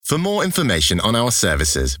For more information on our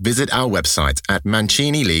services, visit our website at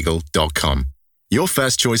mancinilegal.com. Your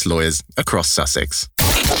first choice lawyers across Sussex.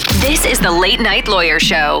 This is the Late Night Lawyer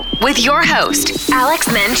Show with your host,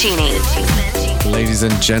 Alex Mancini. Ladies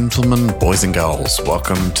and gentlemen, boys and girls,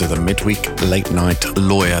 welcome to the Midweek Late Night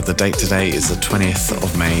Lawyer. The date today is the 20th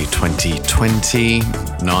of May 2020.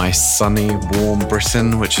 Nice, sunny, warm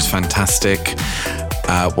Britain, which is fantastic.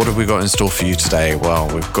 What have we got in store for you today?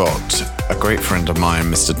 Well, we've got a great friend of mine,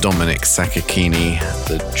 Mr. Dominic Sakakini,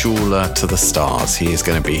 the jeweller to the stars. He is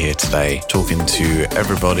going to be here today talking to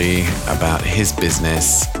everybody about his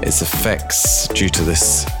business, its effects due to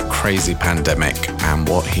this crazy pandemic, and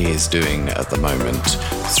what he is doing at the moment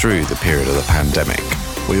through the period of the pandemic.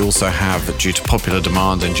 We also have, due to popular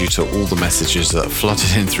demand and due to all the messages that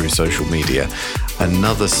flooded in through social media,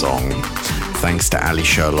 another song, thanks to Ali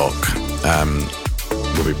Sherlock.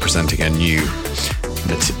 We'll be presenting a new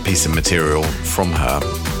piece of material from her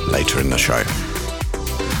later in the show.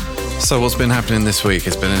 So what's been happening this week?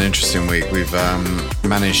 It's been an interesting week. We've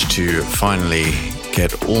managed to finally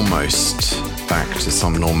get almost back to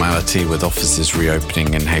some normality with offices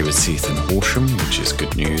reopening in Haywards Heath and Horsham, which is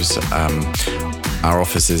good news. Our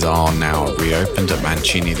offices are now reopened at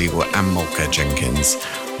Mancini Legal and Mulcair Jenkins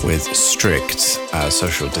with strict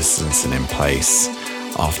social distancing in place,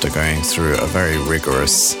 after going through a very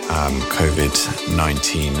rigorous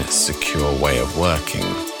COVID-19 secure way of working.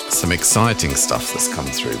 Some exciting stuff that's come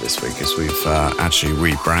through this week is we've actually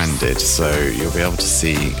rebranded. So you'll be able to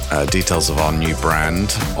see details of our new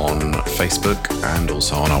brand on Facebook and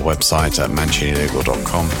also on our website at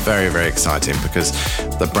mancinilegal.com. Very, very exciting because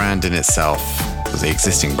the brand in itself, the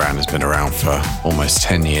existing brand, has been around for almost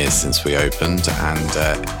 10 years since we opened, and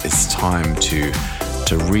it's time to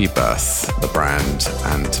rebirth the brand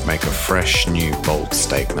and make a fresh, new, bold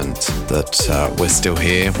statement that we're still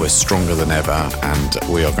here, we're stronger than ever, and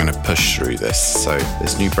we are going to push through this. So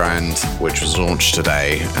this new brand, which was launched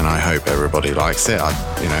today, and I hope everybody likes it.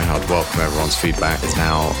 I'd welcome everyone's feedback, is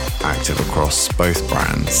now active across both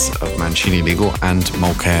brands of Mancini Legal and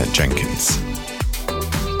Mulcair Jenkins.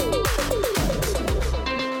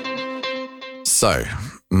 So,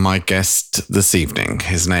 my guest this evening,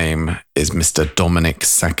 his name is Mr. Dominic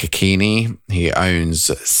Sakakini. He owns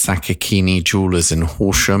Sakakini Jewellers in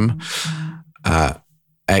Horsham.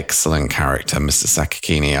 Excellent character, Mr.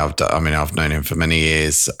 Sakakini. I've known him for many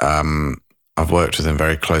years. I've worked with him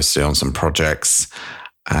very closely on some projects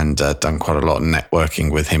and done quite a lot of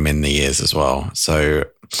networking with him in the years as well. So,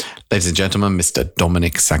 ladies and gentlemen, Mr.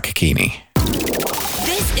 Dominic Sakakini.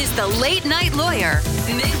 This is the Late Night Lawyer,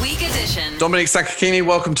 Midweek Edition. Dominic Sakakini,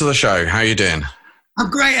 welcome to the show. How are you doing? I'm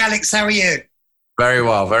great, Alex. How are you? Very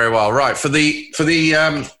well, very well. Right, for the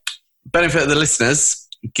benefit of the listeners,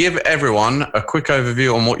 give everyone a quick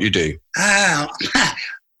overview on what you do. I'm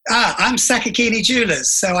Sakakini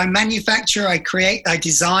Jewellers. So I manufacture, I create, I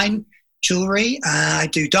design jewellery. I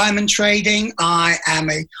do diamond trading. I am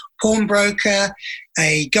a pawnbroker,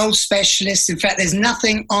 a gold specialist. In fact, there's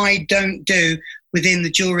nothing I don't do within the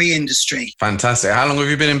jewellery industry. Fantastic. How long have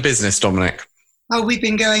you been in business, Dominic? Oh, we've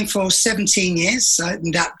been going for 17 years. I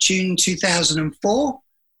opened up June 2004.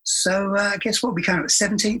 So I guess what, we kind of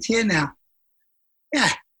 17th year now. Yeah,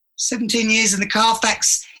 17 years in the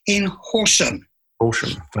Carfax in Horsham.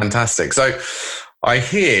 Horsham, fantastic. So I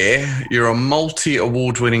hear you're a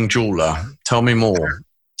multi-award-winning jeweller. Tell me more.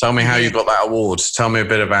 Tell me how you got that award. Tell me a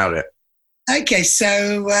bit about it. Okay,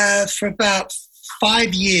 so for about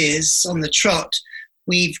 5 years on the trot,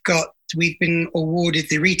 we've been awarded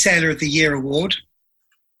the Retailer of the Year award.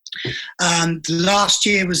 Last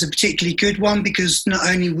year was a particularly good one because not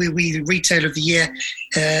only were we the Retailer of the Year,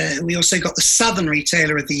 we also got the Southern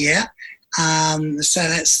Retailer of the Year. So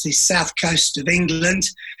that's the south coast of England,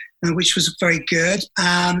 which was very good.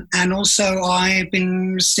 And also I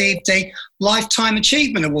received a Lifetime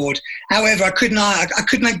Achievement Award. However, I couldn't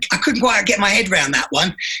quite get my head around that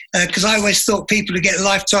one because I always thought people who get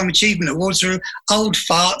Lifetime Achievement Awards are old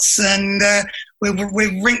farts and we're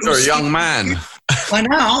wrinkled. You're a young man. I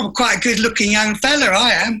know, I'm quite a good-looking young fella,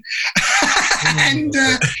 I am. And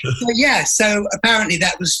so apparently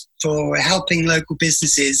that was for helping local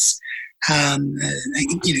businesses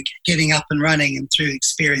getting up and running and through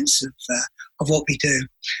experience of what we do.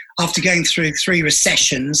 After going through 3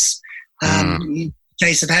 recessions,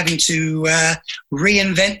 case of having to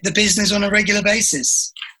reinvent the business on a regular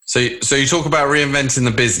basis. So you talk about reinventing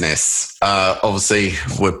the business. Obviously,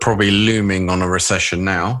 we're probably looming on a recession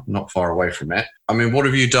now, not far away from it. I mean, what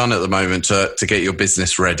have you done at the moment to get your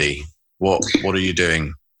business ready? What are you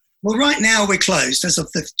doing? Well, right now we're closed. As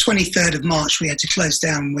of the 23rd of March, we had to close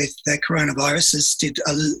down with the coronavirus, as did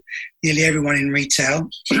nearly everyone in retail.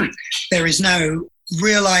 There is no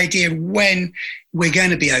real idea when we're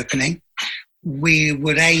going to be opening. We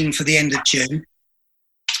would aim for the end of June.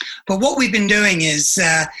 But what we've been doing is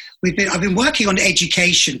I've been working on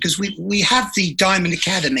education, because we have the Diamond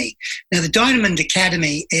Academy. Now, the Diamond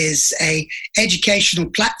Academy is a educational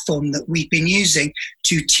platform that we've been using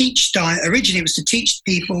to teach. Originally, it was to teach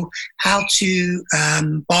people how to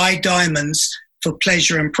buy diamonds for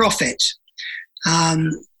pleasure and profit. At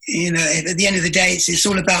the end of the day, it's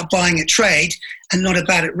all about buying at trade and not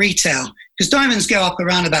about at retail. Because diamonds go up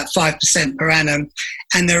around about 5% per annum,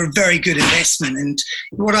 and they're a very good investment. And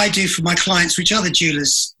what I do for my clients, which other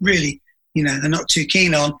jewelers really, are not too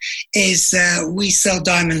keen on, is we sell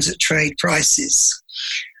diamonds at trade prices.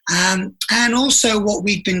 And also what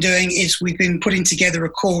we've been doing is we've been putting together a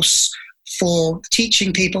course for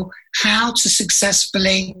teaching people how to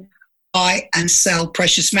successfully buy and sell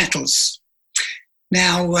precious metals.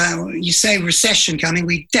 Now, you say recession coming.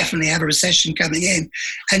 We definitely have a recession coming in.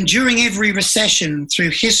 And during every recession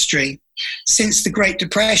through history, since the Great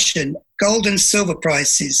Depression, gold and silver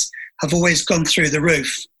prices have always gone through the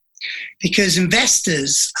roof, because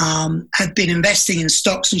investors have been investing in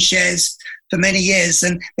stocks and shares for many years,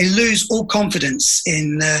 and they lose all confidence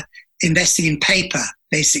in investing in paper,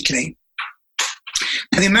 basically.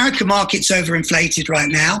 Now, the American market's overinflated right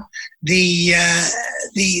now. The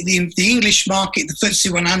English market, the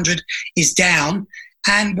FTSE 100, is down.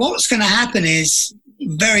 And what's going to happen is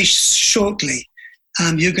very shortly,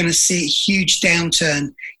 you're going to see a huge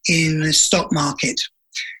downturn in the stock market.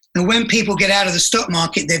 Now, when people get out of the stock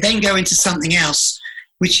market, they then go into something else,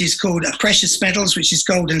 which is called precious metals, which is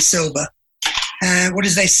gold and silver. What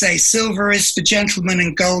does they say? Silver is for gentlemen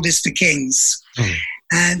and gold is for kings.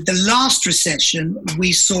 And the last recession,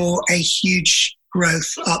 we saw a huge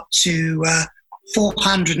growth up to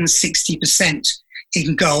 460%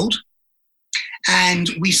 in gold. And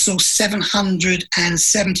we saw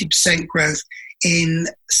 770% growth in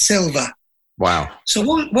silver. Wow. So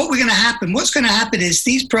what's going to happen is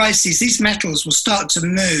these prices, these metals will start to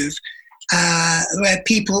move where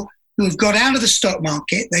people who have got out of the stock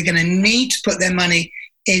market, they're going to need to put their money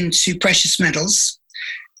into precious metals.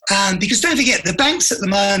 Because don't forget, the banks at the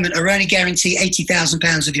moment are only guarantee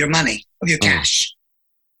 £80,000 of your money, of your cash.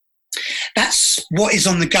 That's what is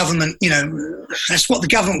on the government, that's what the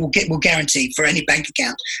government will guarantee for any bank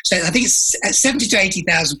account. So I think it's at £70,000 to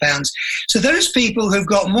 £80,000. So those people who've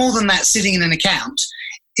got more than that sitting in an account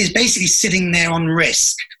is basically sitting there on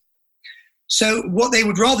risk. So what they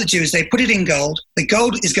would rather do is they put it in gold. The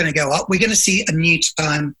gold is going to go up. We're going to see a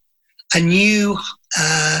new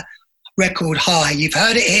record high. You've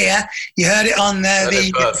heard it here. You heard it on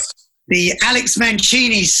the Alex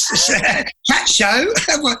Mancini's chat show.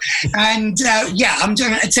 And I'm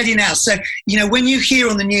going to tell you now. So, when you hear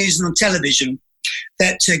on the news and on television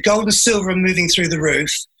that gold and silver are moving through the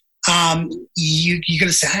roof, you're going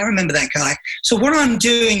to say, I remember that guy. So what I'm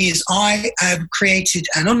doing is I have created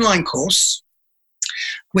an online course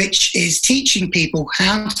which is teaching people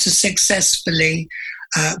how to successfully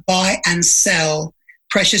buy and sell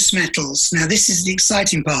precious metals. Now, this is the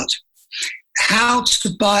exciting part. How to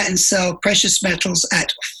buy and sell precious metals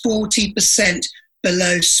at 40%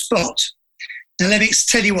 below spot. Now, let me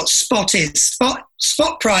tell you what spot is.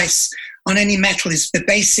 Spot price on any metal is the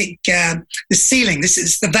basic, the ceiling. This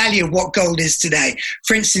is the value of what gold is today.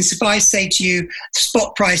 For instance, if I say to you,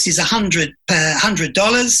 spot price is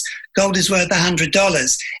 $100, gold is worth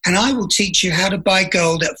 $100. And I will teach you how to buy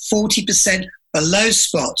gold at 40% below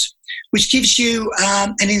spot, which gives you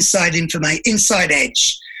an inside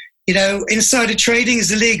edge. Insider trading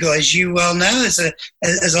is illegal, as you well know,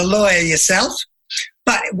 as a lawyer yourself.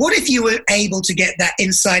 But what if you were able to get that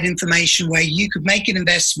inside information where you could make an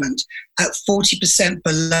investment at 40%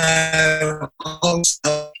 below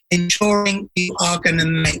wholesale, ensuring you are going to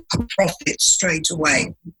make a profit straight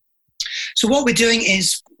away? So what we're doing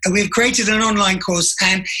is we've created an online course,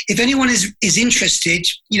 and if anyone is interested,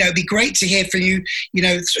 it'd be great to hear from you.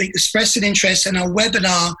 Express an interest, and our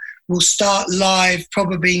webinar will start live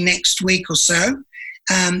probably next week or so.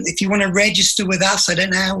 If you want to register with us, I don't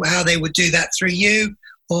know how they would do that, through you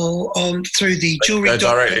or through the Jewellery Doctor.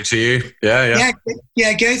 Directly to you. Yeah.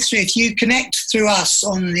 Go through. If you connect through us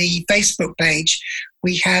on the Facebook page,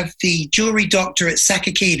 we have the Jewellery Doctor at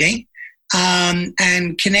Sakakini,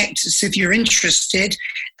 and connect us if you're interested,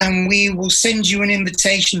 and we will send you an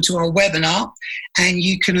invitation to our webinar, and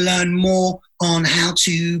you can learn more on how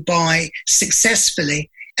to buy successfully,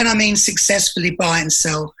 and I mean successfully buy and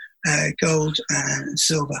sell gold and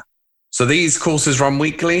silver. So these courses run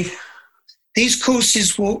weekly? These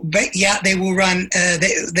courses will run, they will run,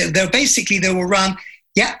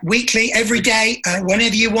 weekly, every day,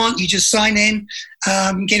 whenever you want. You just sign in,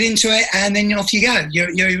 get into it, and then off you go.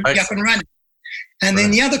 You're up and running. And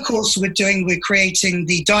then the other course we're creating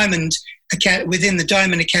the Diamond Academy. Within the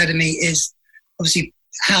Diamond Academy is obviously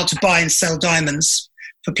how to buy and sell diamonds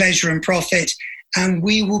for pleasure and profit. And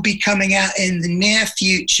we will be coming out in the near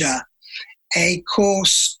future a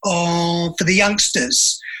course for the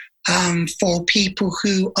youngsters, for people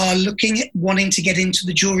who are wanting to get into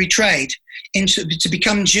the jewellery trade, to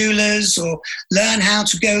become jewellers or learn how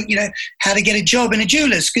to go, how to get a job in a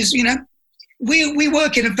jeweller's. Because, we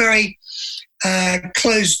work in a very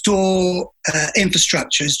closed door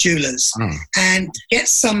infrastructure as jewellers, and get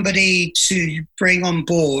somebody to bring on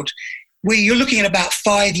board, you're looking at about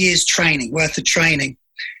 5 years worth of training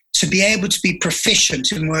to be able to be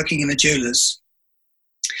proficient in working in a jeweller's.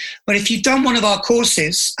 But if you've done one of our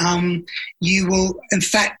courses, you will, in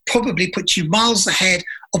fact, probably put you miles ahead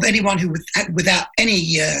of anyone who without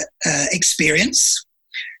any experience.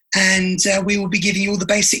 And we will be giving you all the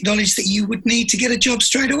basic knowledge that you would need to get a job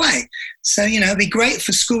straight away. So, it'd be great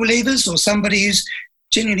for school leavers or somebody who's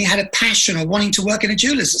genuinely had a passion or wanting to work in a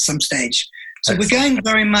jeweller's at some stage. So Excellent. We're going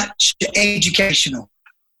very much educational.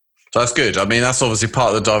 So that's good. I mean, that's obviously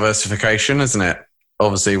part of the diversification, isn't it?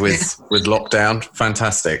 Obviously with lockdown.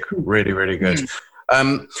 Fantastic. Really, really good.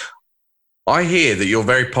 I hear that you're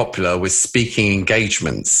very popular with speaking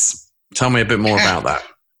engagements. Tell me a bit more about that.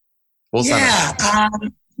 What's that?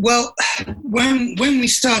 Well, when we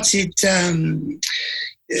started,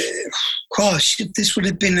 this would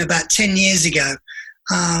have been about 10 years ago.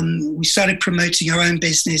 We started promoting our own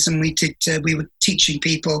business, and we were teaching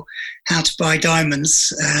people how to buy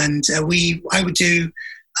diamonds. And I would do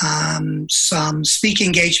some speaking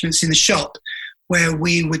engagements in the shop where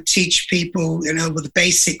we would teach people, with the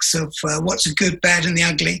basics of what's a good, bad, and the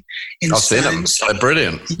ugly in I've seen them. They're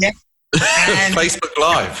brilliant. Yeah. And Facebook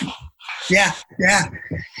Live. Yeah.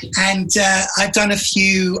 And I've done a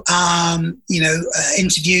few,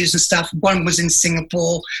 interviews and stuff. One was in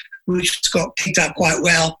Singapore, which got picked up quite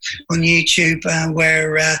well on YouTube,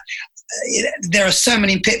 where there are so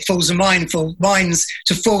many pitfalls and mines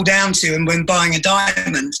to fall down to and when buying a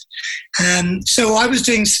diamond. So I was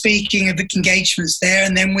doing speaking of engagements there,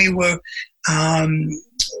 and then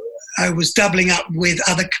I was doubling up with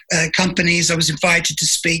other companies. I was invited to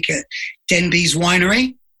speak at Denby's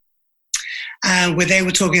Winery, where they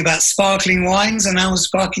were talking about sparkling wines, and I was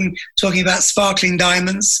talking about sparkling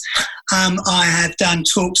diamonds. I have done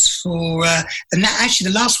talks for, actually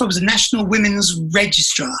the last one was a National Women's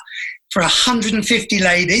Registrar for 150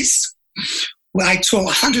 ladies, where I taught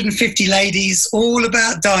 150 ladies all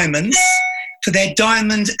about diamonds for their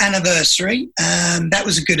diamond anniversary. That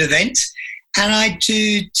was a good event. And I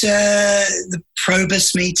did the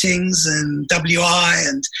Probus meetings and WI,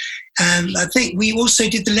 and I think we also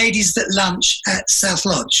did the ladies at lunch at South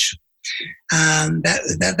Lodge.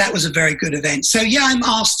 That was a very good event. So I'm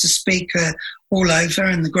asked to speak all over,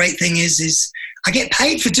 and the great thing is I get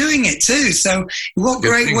paid for doing it too. So what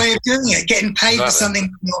great way of doing it, getting paid for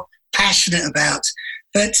something you're passionate about.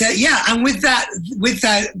 But and with that,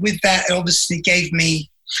 it obviously gave me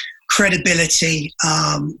credibility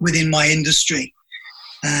within my industry,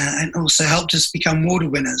 and also helped us become water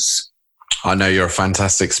winners. I know you're a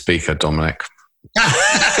fantastic speaker, Dominic.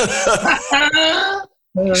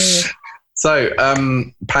 So,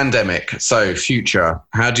 pandemic. So, future.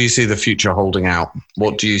 How do you see the future holding out?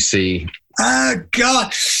 What do you see?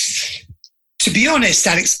 God. To be honest,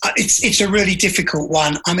 Alex, it's a really difficult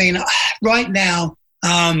one. I mean, right now,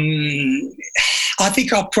 I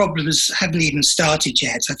think our problems haven't even started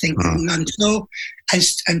yet. I think until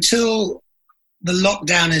the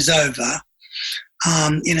lockdown is over,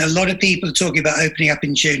 a lot of people are talking about opening up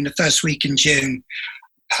in June, the first week in June.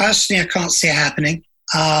 Personally, I can't see it happening.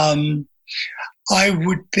 I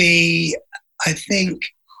think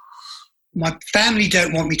my family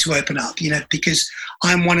don't want me to open up, because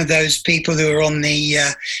I'm one of those people who are on the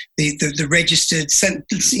registered,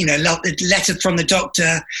 letter from the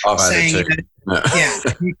doctor saying,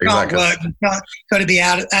 you can't work, you've got to be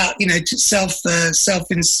out,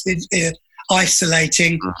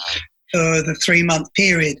 isolating for the 3-month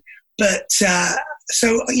period. But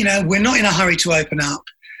we're not in a hurry to open up.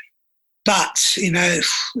 But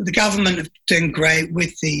the government are doing great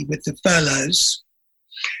with the furloughs.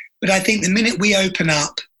 But I think the minute we open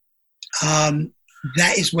up,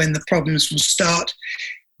 that is when the problems will start.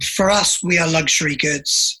 For us, we are luxury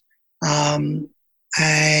goods. And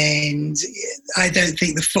I don't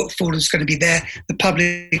think the footfall is going to be there. The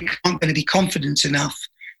public aren't going to be confident enough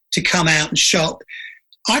to come out and shop.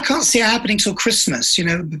 I can't see it happening till Christmas,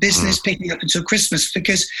 the business picking up until Christmas,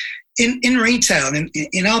 because in retail,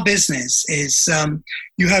 in our business, is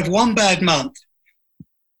you have one bad month.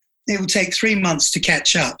 It will take 3 months to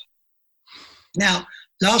catch up. Now,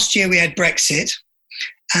 last year we had Brexit,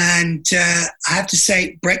 and I have to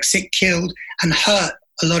say Brexit killed and hurt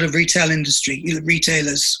a lot of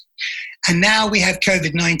retailers. And now we have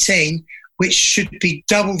COVID-19, which should be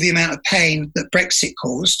double the amount of pain that Brexit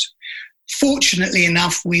caused. Fortunately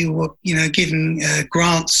enough, we were, given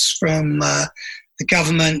grants from the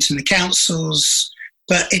government and the councils,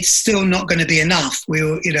 but it's still not going to be enough. We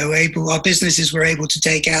were, our businesses were able to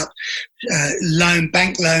take out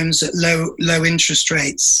bank loans at low interest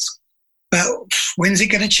rates. But when's it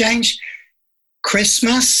going to change?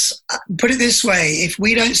 Christmas. Put it this way: if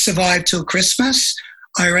we don't survive till Christmas,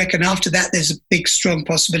 I reckon after that there's a big, strong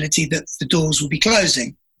possibility that the doors will be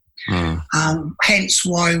closing. Hence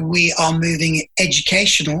why we are moving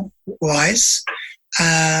educational-wise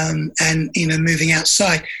and, moving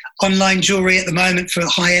outside. Online jewellery at the moment for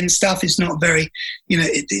high-end stuff is not very,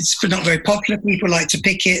 it's not very popular. People like to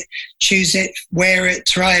pick it, choose it, wear it,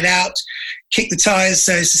 try it out, kick the tyres,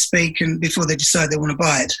 so to speak, and before they decide they want to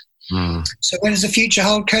buy it. So when does the future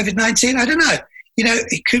hold COVID-19? I don't know.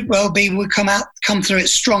 It could well be we'll come through it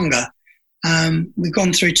stronger. We've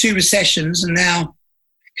gone through 2 recessions and now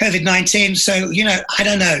COVID-19. So, I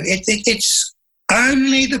don't know. It's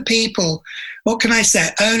only the people, what can I say?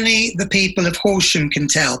 Only the people of Horsham can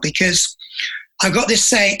tell, because I've got this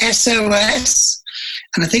saying, SOS,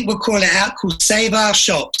 and I think we'll call it out, called Save Our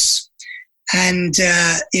Shops. And,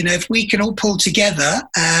 if we can all pull together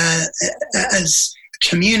as a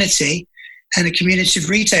community and a community of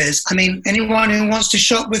retailers, anyone who wants to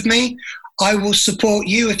shop with me, I will support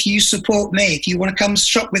you if you support me. If you want to come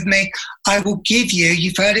shop with me, I will give you,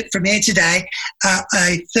 you've heard it from here today, a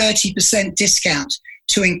 30% discount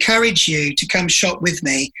to encourage you to come shop with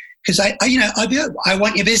me. Because I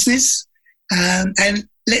want your business. And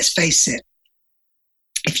let's face it,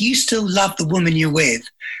 if you still love the woman you're with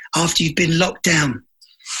after you've been locked down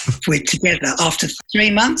together after 3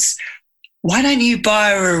 months, why don't you buy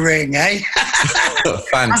her a ring, eh?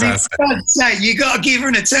 Fantastic. You got to give her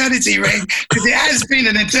an eternity ring, because it has been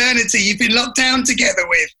an eternity you've been locked down together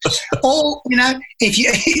with. Or,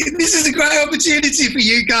 this is a great opportunity for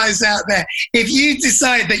you guys out there. If you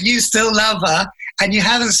decide that you still love her and you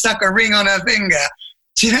haven't stuck a ring on her finger,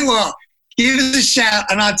 do you know what? Give us a shout,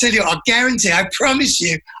 and I'll tell you, I promise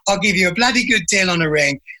you, I'll give you a bloody good deal on a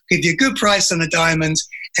ring, give you a good price on a diamond,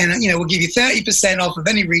 and, we'll give you 30% off of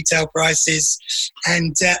any retail prices.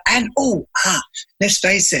 And let's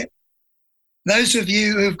face it, those of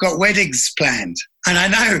you who've got weddings planned, and I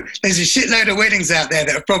know there's a shitload of weddings out there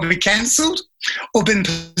that have probably cancelled or been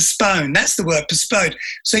postponed. That's the word, postponed.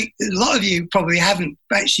 So a lot of you probably haven't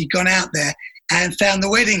actually gone out there and found the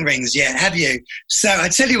wedding rings yet, have you? So I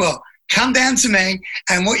tell you what, come down to me,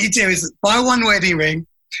 and what you do is buy one wedding ring,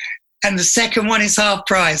 and the second one is half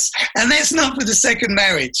price. And that's not for the second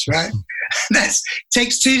marriage, right?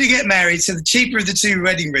 Takes 2 to get married, so the cheaper of the 2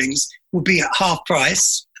 wedding rings will be at half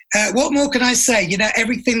price. What more can I say?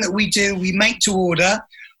 Everything that we do, we make to order.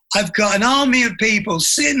 I've got an army of people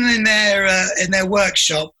sitting in their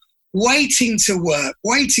workshop, waiting for work,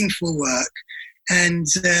 and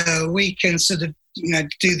we can sort of,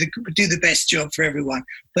 do the best job for everyone.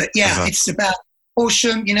 But It's about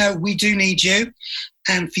Horsham. We do need you,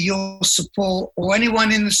 and for your support, or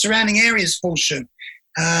anyone in the surrounding areas, Horsham.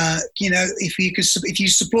 If you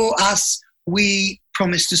support us, we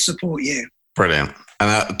promise to support you. Brilliant.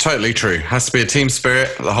 And totally true. Has to be a team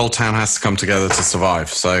spirit. The whole town has to come together to survive.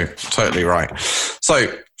 So totally right.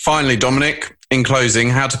 So finally, Dominic, in closing,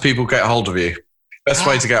 how do people get hold of you? Best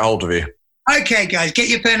way to get hold of you. Okay, guys, get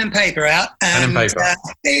your pen and paper out.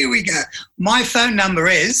 Here we go. My phone number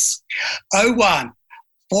is 01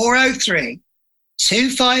 403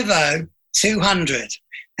 250 200.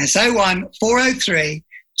 That's 01 403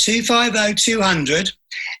 250 200.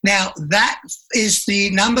 Now, that is the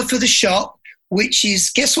number for the shop, which is,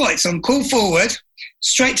 guess what? It's on call forward,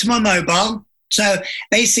 straight to my mobile. So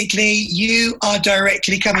basically, you are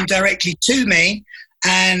coming directly to me,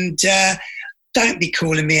 and don't be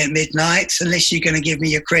calling me at midnight unless you're going to give me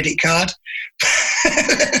your credit card.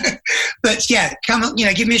 But come on,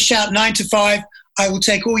 give me a shout 9 to 5. I will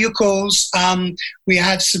take all your calls. We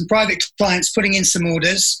have some private clients putting in some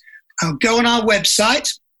orders. I'll go on our website.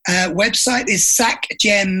 Website is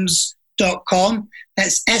sakgems.com.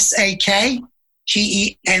 That's SAKGEMS,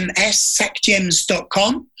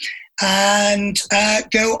 sakgems.com. And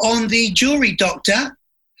go on the Jewellery Doctor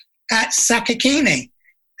at Sakakini.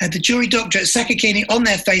 the Jewellery Doctor at Sakakini on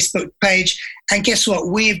their Facebook page. And guess what?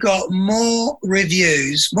 We've got more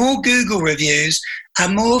reviews, more Google reviews,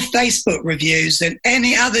 and more Facebook reviews than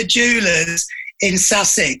any other jewellers in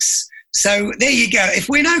Sussex. So there you go. If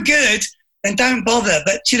we're no good, then don't bother.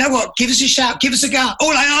 But you know what? Give us a shout. Give us a go.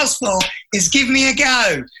 All I ask for is give me a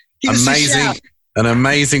go. Give us a shout. An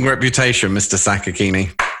amazing reputation, Mr. Sakakini.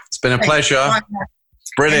 It's been a pleasure.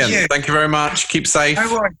 Brilliant. Thank you very much. Keep safe.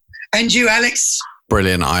 No worries. And you, Alex.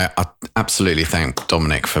 Brilliant. I absolutely thank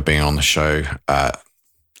Dominic for being on the show.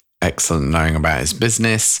 Excellent knowing about his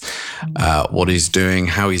business, what he's doing,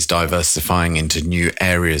 how he's diversifying into new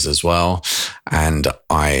areas as well. And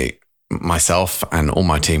I, myself and all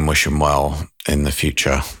my team wish him well in the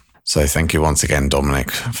future. So thank you once again,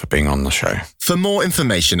 Dominic, for being on the show. For more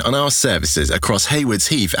information on our services across Haywards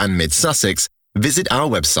Heath and Mid Sussex, visit our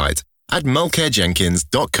website at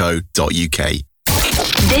mulcarejenkins.co.uk.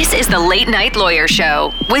 This is the Late Night Lawyer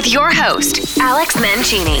Show with your host, Alex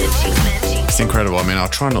Mancini. It's incredible. I mean, I'll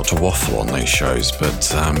try not to waffle on these shows,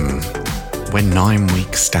 but we're 9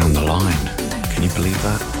 weeks down the line. Can you believe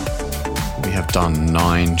that? We have done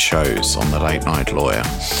 9 shows on the Late Night Lawyer.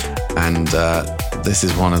 And this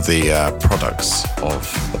is one of the products of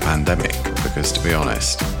the pandemic, because to be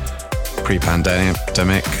honest,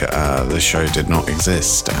 pre-pandemic, the show did not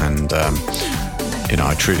exist. And,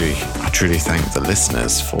 I truly thank the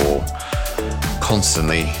listeners for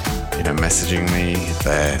constantly, messaging me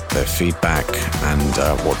their feedback and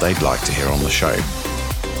what they'd like to hear on the show.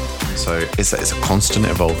 So it's a constant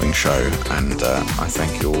evolving show, and I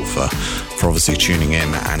thank you all for obviously tuning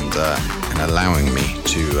in and allowing me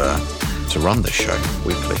to run this show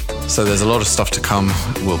weekly. So there's a lot of stuff to come.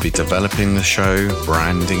 We'll be developing the show,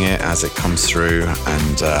 branding it as it comes through,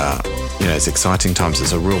 and it's exciting times.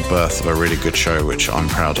 It's a real birth of a really good show, which I'm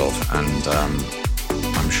proud of, and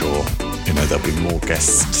I'm sure there'll be more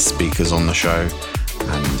guest speakers on the show,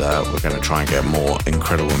 and we're going to try and get more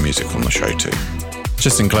incredible music on the show too.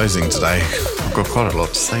 Just in closing today, I've got quite a lot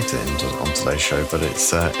to say on today's show, but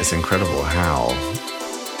it's incredible how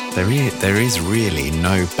there is really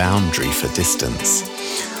no boundary for distance.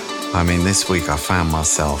 I mean, this week I found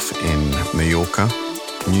myself in Mallorca,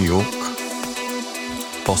 New York,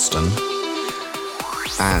 Boston,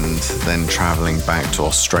 and then traveling back to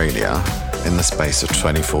Australia in the space of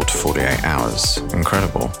 24 to 48 hours.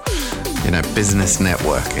 Incredible. Business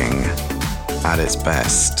networking at its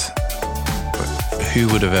best. Who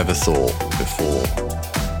would have ever thought before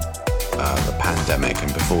the pandemic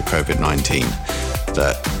and before COVID-19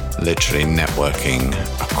 that literally networking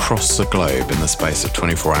across the globe in the space of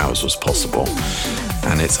 24 hours was possible?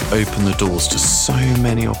 And it's opened the doors to so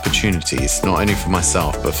many opportunities, not only for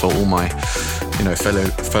myself, but for all my,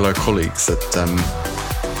 fellow colleagues that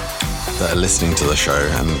are listening to the show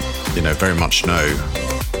and, very much know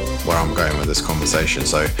where I'm going with this conversation.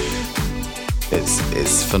 So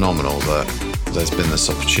it's phenomenal that there's been this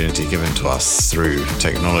opportunity given to us through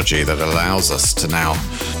technology that allows us to now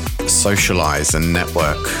socialize and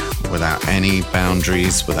network without any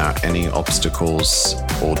boundaries, without any obstacles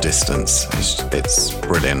or distance. It's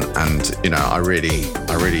brilliant. And, I really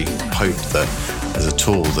hope that as a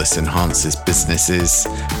tool, this enhances businesses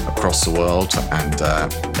across the world, and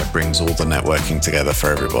it brings all the networking together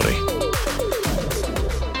for everybody.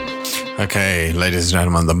 Okay, ladies and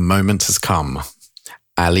gentlemen, the moment has come.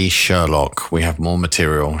 Ali Sherlock, we have more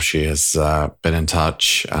material. She has been in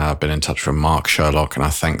touch with Mark Sherlock, and I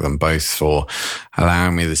thank them both for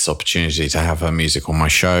allowing me this opportunity to have her music on my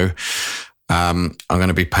show. I'm going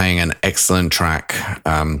to be playing an excellent track.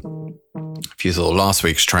 If you thought last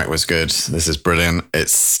week's track was good, this is brilliant.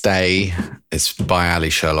 It's Stay. It's by Ali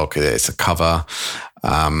Sherlock. It's a cover.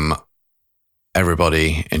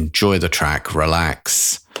 Everybody enjoy the track,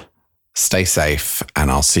 relax, stay safe,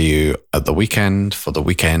 and I'll see you at the weekend for the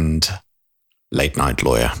weekend Late Night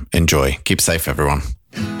Lawyer. Enjoy. Keep safe, everyone.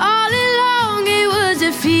 All along it was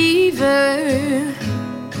a fever.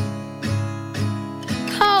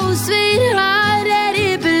 Cold, sweet,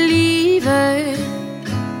 hard-headed believer.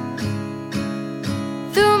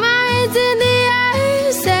 Threw my hands in the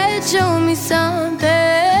air, said, show me something.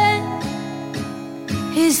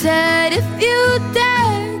 He said, if you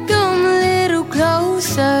dare, come a little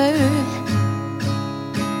closer.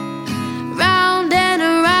 Round and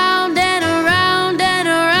around and around and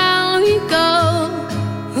around we go.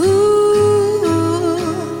 Ooh,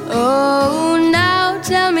 oh, now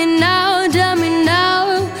tell me now, tell me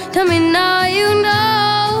now, tell me now you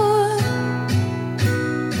know.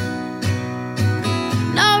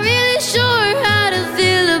 Not really sure how to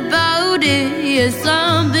feel about it. There's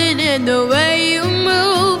something in the way you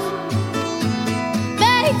move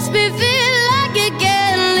makes me feel like it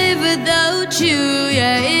can you.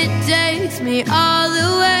 Yeah, it takes me all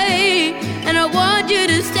the way, and I want you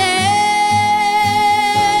to stay.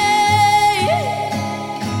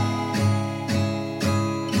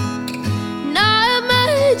 Not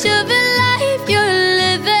much of a life you're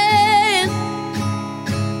living,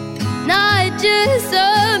 not just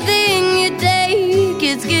something you take,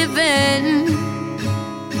 it's given.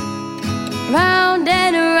 Round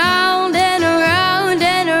and around and around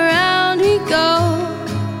and around we go.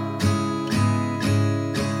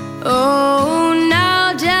 Oh,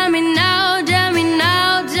 now tell me now, tell me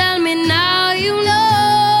now, tell me now you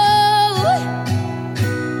know.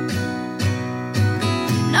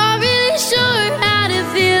 Not really sure how to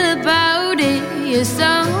feel about it. You're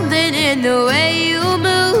something in the way you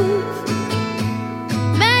move,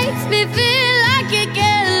 makes me feel like I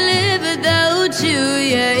can't live without you.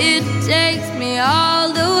 Yeah, it takes me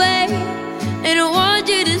all the way, and I want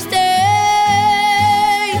you to stay.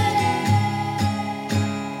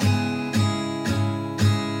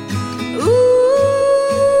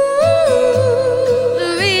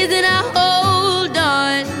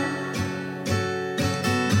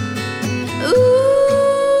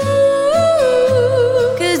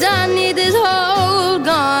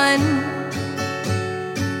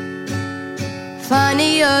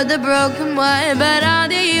 Funny, you're the broken one, but I'm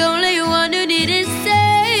the only one who needed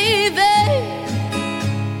saving.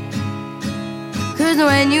 'Cause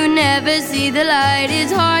when you never see the light,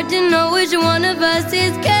 it's hard to know which one of us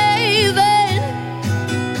is caving.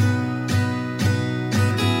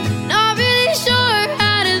 Not really sure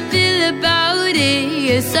how to feel about it.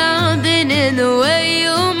 You're something in the way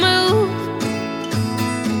you move,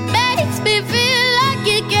 makes me feel like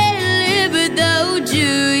you can't live without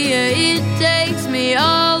you. Yeah, it takes me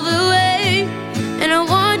all the way, and I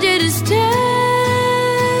want you to stay.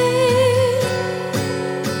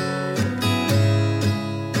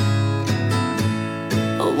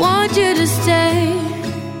 I want you to stay.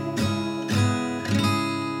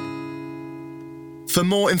 For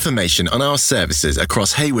more information on our services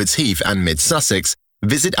across Haywards Heath and Mid Sussex,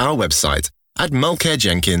 visit our website at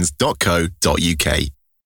mulcarejenkins.co.uk.